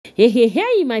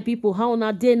Hey, my people, how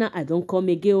na day now? I don't come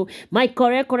again. Oh. My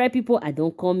correct people, I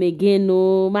don't come again.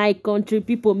 No, my country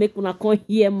people, make una come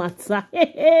here matter.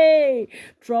 Hey,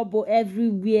 trouble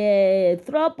everywhere.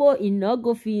 Trouble in no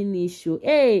go finish. Oh.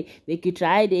 Hey, make you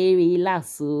try to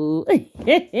relax. Oh.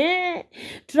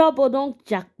 Trouble don't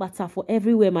jack matter for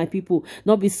everywhere, my people.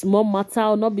 Not be small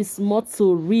matter, not be small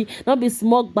story, not be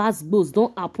small bass boost.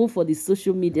 Don't happen for the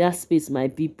social media space, my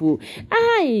people.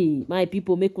 Aye, my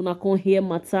people, make una come here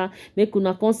matter. Make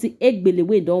una come see egbele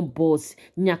we don't boss,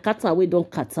 nyakata we don't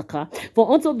kataka.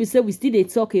 For until we say we still they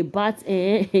talk about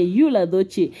YUL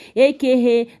EDOCHIE,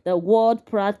 aka the world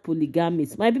proud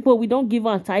polygamist. My people, we don't give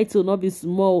her a title, not be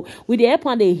small. We the help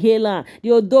and the healer, the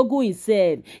odogo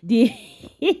himself, the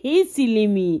silly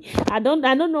me. I don't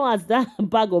know as that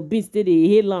bag of beans the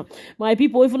healer. My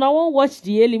people, if una won't watch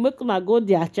the healing, make una go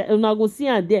there, una go see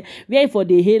and there. Where for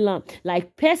the healer,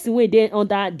 like person way they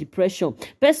under depression,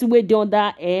 person way they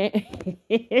under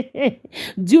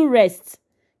do rest.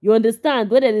 You understand?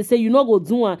 Whether they say you not go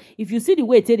do one, if you see the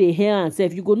way they hair and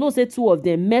self, you go know say two of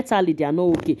them mentally they are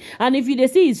not okay. And if you they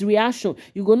see his reaction,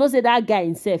 you go know say that guy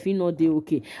himself he not they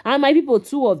okay. And my people,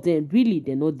 two of them really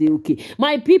they not they okay.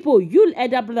 My people, you'll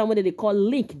elder brother when they call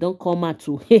LINC don't come out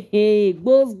to hey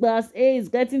it's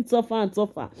getting tougher and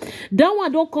tougher. That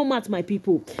one don't come out, my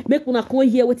people. Make una come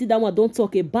here with it. That one don't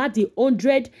talk about the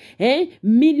 100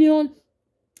 million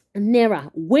naira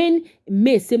when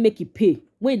may say make it pay.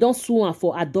 When you don't sue her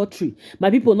for adultery,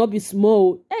 my people not be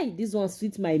small. Hey, this one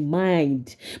sweet my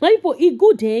mind. My people, it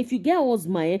good if you get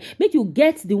husband, make you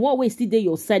get the one way still there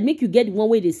your side. Make you get the one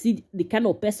way they see the kind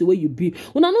of person where you be.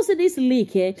 When I know say this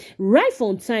LINC, right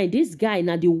from time, this guy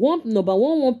now the number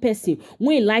one person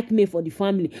when like me for the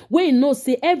family. When you know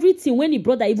say everything when he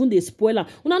brother even the spoiler.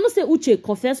 When I know say Uche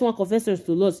confess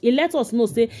to us. He let us know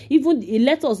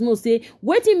say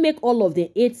waiting make all of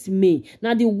the 8 May.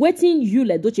 Now the waiting YUL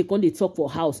EDOCHIE come they talk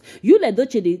for house. YUL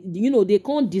EDOCHIE, they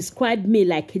can't describe me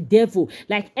like a devil,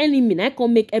 like enemy. I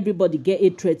can't make everybody get a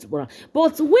threat, bro.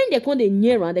 But when they come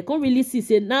near and they can't really see,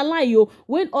 say, now lie you,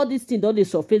 when all these things don't they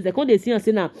surface, they can't they see and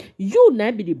say, now, you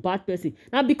not be the bad person.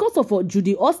 Now, because of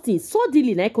Judy Austin,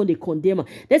 suddenly, I can't they condemn her.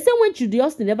 They say when Judy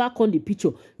Austin never come the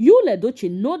picture, YUL EDOCHIE,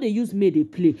 no, they use me, they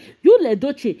play. YUL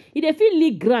EDOCHIE, if they feel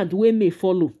league grant, we may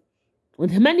follow. When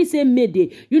the many say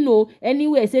Mayday,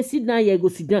 anywhere say sit down here, go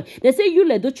sit down. They say YUL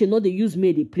EDOCHIE no they use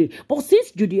Mayday play. But since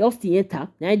Judy Austin enter,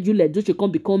 now YUL EDOCHIE can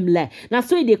become lie. Now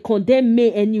so they condemn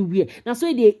me anywhere. Now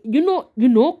so they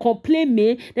complain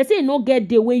me. They say no get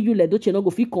the way YUL EDOCHIE no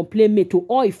go fit complain me to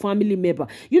all family member.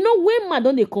 When man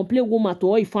don't they complain woman to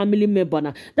all family member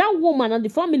now. That woman and the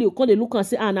family will come they look and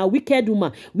say, now wicked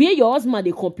woman. Where your husband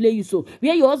they complain you so.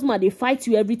 Where your husband they fight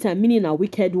you every time, meaning a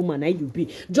wicked woman you be.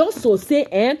 Just so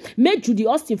say make Judy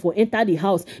Austin for enter the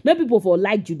house. Make people for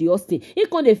like Judy Austin. He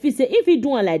can they feel say if he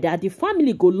doing like that, the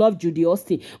family go love Judy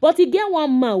Austin. But he get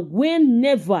one man when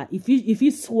never if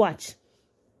he swatch.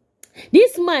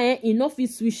 This man enough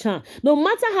is switch hand. No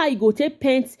matter how you go take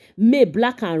paint make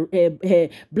black and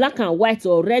white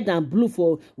or red and blue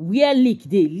for where LINC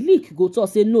they LINC go to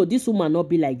say no, this woman not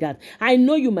be like that. I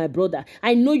know you, my brother.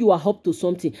 I know you are up to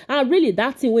something. And really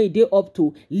that thing when they up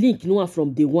to LINC no one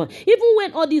from day one. Even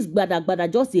when all these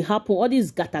gbada just they happen, all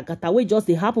these gata way just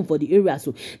they happen for the area.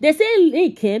 So they say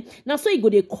LINC now so you go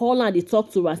they call and they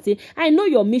talk to her say I know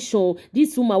your mission.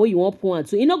 This woman where you want point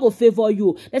to it not go favor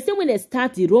you. They say when they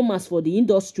start the romance for the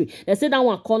industry, they say that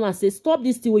one call and say stop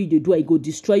this thing what you do, it go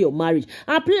destroy your marriage.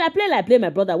 And play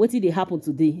my brother. What did they happen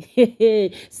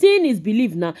today? Seeing is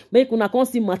belief now. Make una come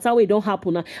see matter where it don't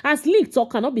happen now. As LINC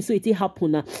talk cannot be so it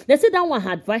happen now. They say that one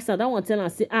advice and that one tell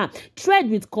and say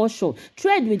tread with caution,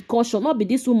 not be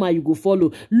this woman you go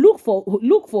follow. Look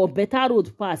for better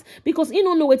road pass because you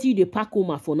don't know what you dey pack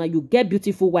woman for now. You get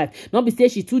beautiful wife. Not be say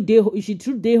she too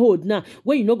day hold now.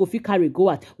 When you not go fit carry go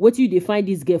out. What you they find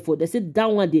this girl for? They say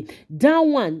that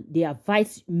one they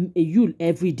advise YUL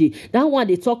every day. That one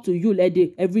they talk to YUL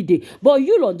every day. But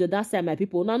YUL on the other side, my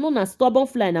people, now known as stubborn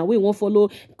fly now we won't follow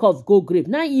curve go grave.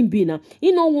 Now him be now.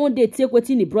 He no one day take what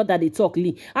in the brother they talk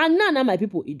Lee. And now my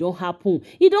people, it don't happen.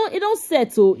 It don't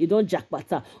settle. It don't jack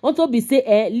butter. Until be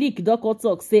say LINC doctor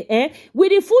talk say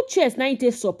with the full chest now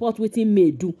it support what he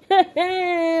may do.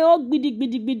 Oh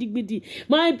bidi.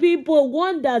 My people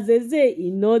wonders they say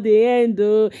the end.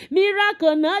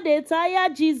 Miracle now they tire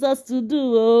Jesus to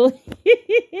do.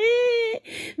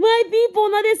 My people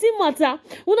now they see matter.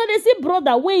 When they see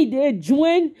brother when they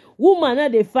join woman now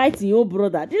they fight in your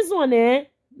brother. This one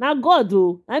Now God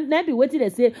do, and now be waiting. They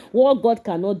say what God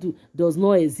cannot do does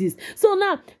not exist. So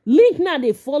now LINC now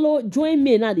they follow join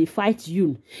me now they fight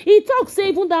you. He talk say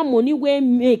even that money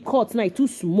when me cut now too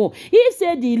small. He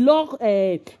said the law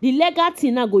the legal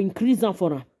thing now go increase them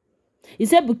for him. He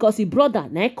said because his brother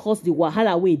now cause the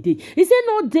wahala way did. He said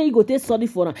no day he go take sorry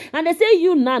for him. And they say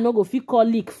you now no go fit call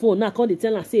LINC phone now come they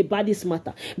tell and say bad this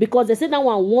matter because they say that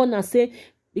one and say.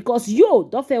 Because you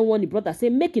don't fair one the brother say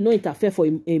make it no interfere for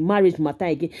a marriage matter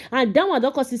again. And that one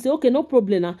don't say okay no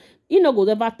problem now. He no go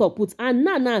ever talk put and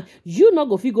now you not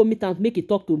go fit go meet and make it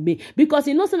talk to me because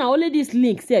he knows now only this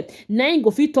LINC said now he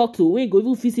go fit talk to when go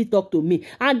even fit talk to me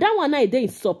and that one now they in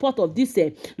support of this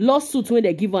lawsuit when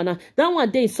they give her now that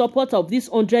one they in support of this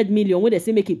 100 million when they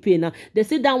say make it pay now they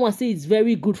say that one say it's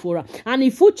very good for her and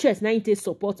if full chest now he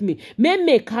support me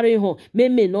me carry on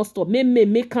me not stop me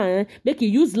make her make it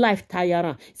use life tire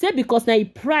her. Say because now he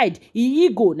pride he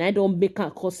ego now don't make her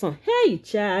cause hey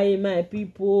chai my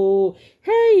people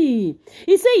hey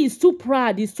he say he's too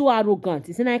proud he's too arrogant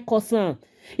he say na cause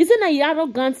he say na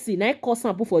arrogancy na cause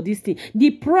for this thing the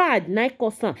pride na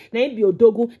cause na be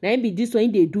odogu na be this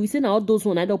one they do he say na all those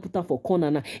one I don't put am for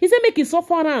corner now he say make it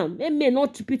suffer am me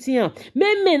not pity am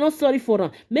me not sorry for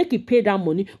am make it pay that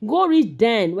money go reach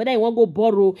then whether you want go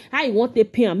borrow how you want to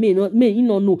pay am me you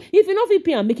no know if you not fit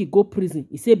pay am make it go prison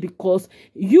he say because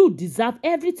you deserve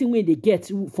everything when they get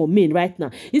for me right now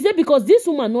he say because this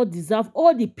woman not deserve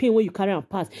all the pain when you carry am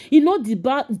pass he not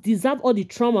deserve all the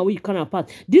trauma when you carry am pass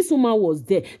this woman was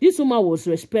there. This woman was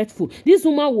respectful. This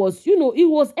woman was, you know, it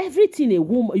was everything a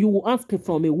woman you will ask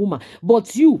from a woman.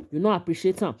 But you not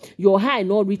appreciate her. Your high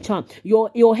not reach her.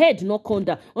 Your head not come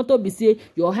down. On top be say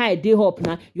your high day up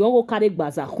now. You want to carry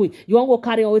baza queen. You want to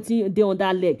carry everything day on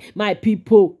that leg. My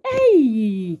people,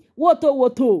 hey,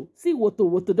 woto. See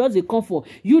woto. Does it come for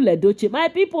YUL EDOCHIE? My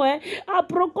people,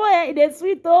 aproko it is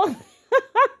sweet oh.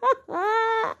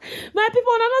 My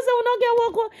people now say we not get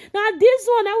work. Now this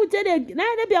one I will tell you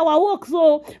now they be our work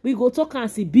so we go talk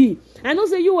and see be. I know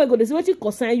say you will go to say what it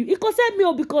concern you. It concern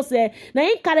me because now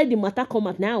you carry the matter come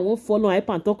out now I won't follow hype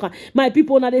and talk. My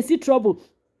people now they see trouble.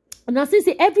 Now since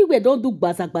everywhere don't do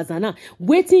baza now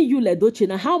waiting YUL EDOCHIE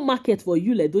now how market for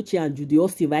YUL EDOCHIE and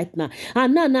JUDY right now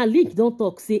and now LINC don't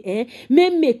talk say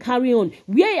me carry on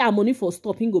where your money for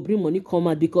stopping go bring money come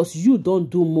out because you don't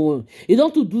do more you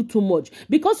don't do too much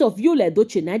because of YUL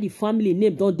EDOCHIE now the family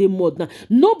name don't they more now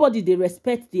nobody they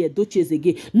respect the EDOCHIEs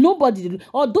again nobody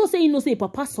although say you know say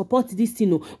papa support this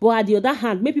thing but at the other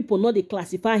hand make people know they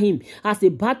classify him as a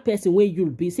bad person when you'll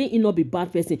be say he not be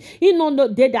bad person he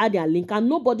not dead at their LINC and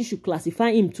nobody should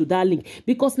classify him to that LINC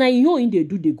because now you know in they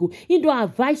do they go he don't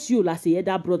advise you as a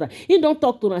elder brother he don't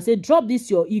talk to him and say drop this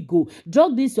your ego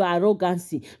drop this your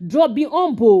arrogancy drop be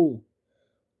humble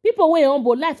people wey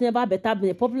humble life never better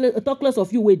than popular talk less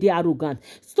of you wey they arrogant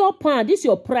stop this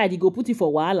your pride you go put it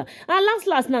for wahala and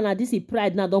last now this is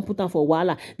pride now don't put on for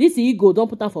wahala this ego don't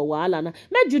put on for wahala now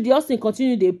make JUDY Austin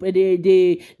continue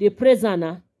the praise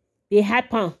now they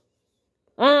hype am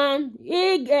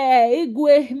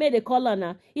igwe made the color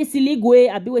na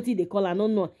isiligwe abi wetin dey call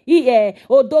no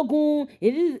odogun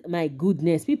it is my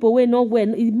goodness people wey not well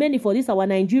many for this our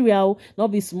Nigeria not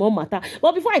be small matter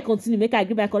but before I continue make I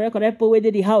give my correct people wey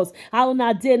dey the house how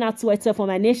una dey na Twitter for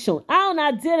my nation how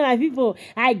una dey my people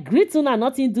I greet una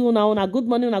nothing do una good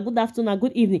morning una good afternoon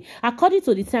good evening according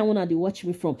to the time una dey watch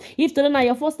me from if today na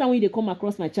your first time when you dey come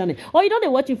across my channel or you don't dey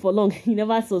watch it for long you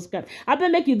never subscribe I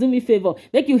beg make you do me favor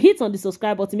make you hit on the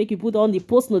subscribe button make you put on the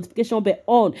post notification bell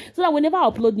on so that whenever I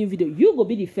upload new video you will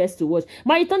be the first to watch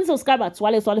my returning subscriber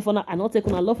Twale for now and not take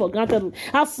una love for granted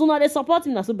as soon as they support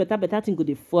me na so better thing go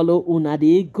dey follow una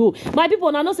dey go my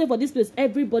people now know say for this place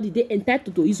everybody they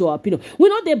entitled to his or opinion we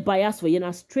not dey bias for you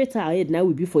now straight ahead now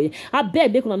will be for you I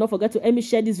beg make una not forget to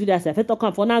share this video as I talk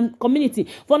on for now community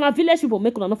for now village people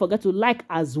make una not forget to like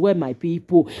as well my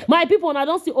people now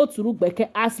don't see Oturuk Beke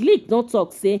as LINC don't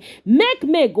talk say make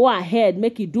me go ahead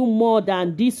make it do more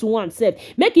than this one said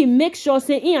make him make sure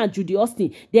say he and JUDY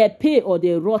Austin they pay or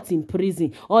they rot in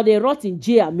prison or they rot in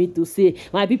jail. I mean to say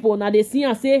my people now they see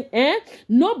and say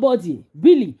nobody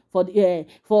really for the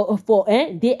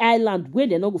the island where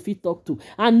they not go fit talk to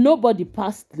and nobody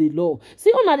passed the law. See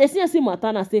on they see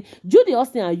matter na say JUDY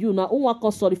Austin and you now who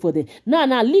call sorry for them. Now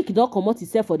LINC don't come out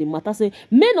himself for the matter say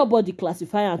may nobody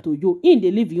classify unto you in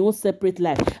they live your own separate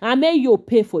life and may you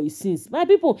pay for his sins. My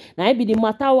people now it be the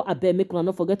matter I beg make una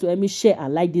not forget to share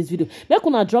and like this video. Make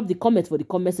una drop the comment for the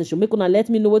comment section. Make una let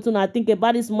me know what una think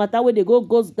about this matter where they go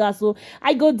goes gas. So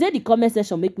I go there the comment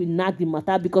section make we nag the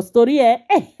matter because story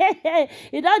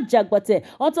it don't jagbate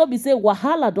unto be say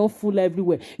wahala don't full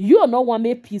everywhere. You no want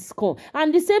make peace come,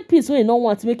 and the same peace when you no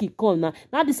want to make it come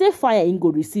now the same fire in go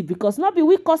receive, because not be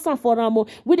we cause am for am.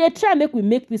 We dey try make we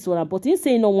make peace for am, but he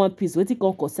say no want peace. Wetin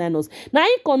come concern us? Now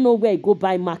he can know where he go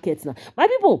buy market now. My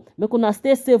people, make una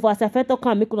stay safe as I first talk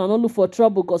am, make una no look for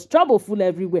trouble, because trouble full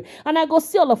everywhere. And I go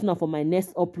see all of now for my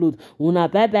next upload. Una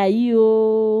bye bye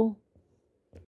yo.